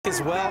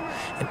as well,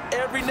 and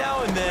every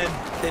now and then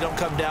they don't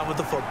come down with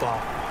the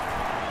football.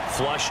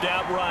 Flushed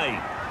out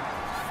right.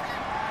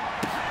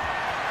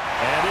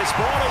 And this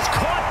ball is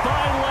caught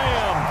by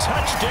Lamb.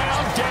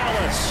 Touchdown,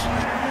 Dallas.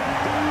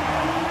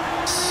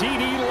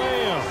 CeeDee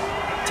Lamb.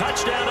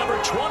 Touchdown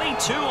number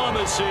 22 on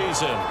the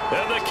season.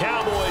 And the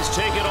Cowboys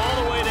take it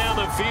all the way down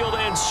the field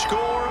and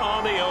score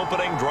on the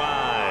opening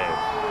drive.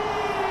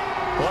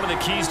 One of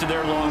the keys to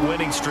their long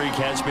winning streak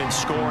has been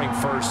scoring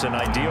first. An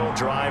ideal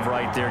drive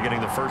right there,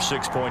 getting the first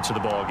 6 points of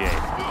the ball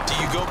game. Do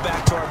you go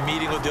back to our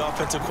meeting with the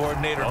offensive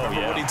coordinator?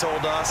 Remember what he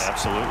told us?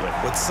 Absolutely.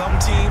 With some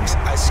teams,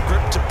 I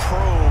script to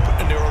probe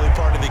in the early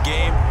part of the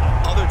game.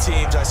 Other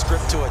teams, I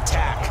script to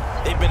attack.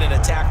 They've been in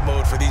attack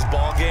mode for these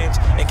ball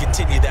games and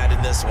continue that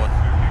in this one.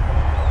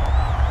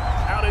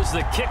 Out is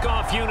the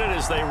kickoff unit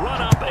as they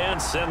run up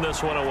and send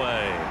this one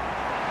away.